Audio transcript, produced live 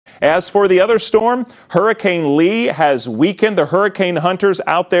As for the other storm, Hurricane Lee has weakened. The hurricane hunters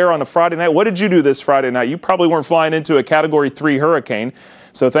out there on a Friday night. What did you do this Friday night? You probably weren't flying into a Category 3 hurricane.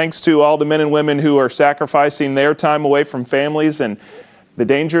 So thanks to all the men and women who are sacrificing their time away from families and the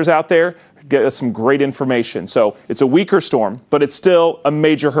dangers out there, get us some great information. So it's a weaker storm, but it's still a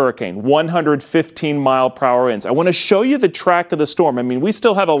major hurricane, 115-mile-per-hour winds. I want to show you the track of the storm. I mean, we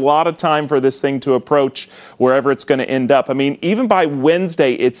still have a lot of time for this thing to approach wherever it's going to end up. I mean, even by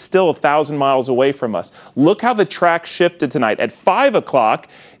Wednesday, it's still 1,000 miles away from us. Look how the track shifted tonight. At 5 o'clock,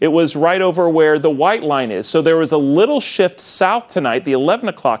 it was right over where the white line is. So there was a little shift south tonight, the 11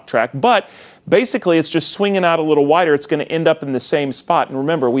 o'clock track, but basically, it's just swinging out a little wider. It's going to end up in the same spot. And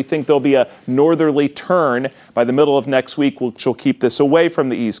remember, we think there'll be a northerly turn by the middle of next week, which will keep this away from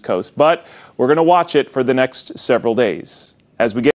the East Coast. But we're going to watch it for the next several days. As we get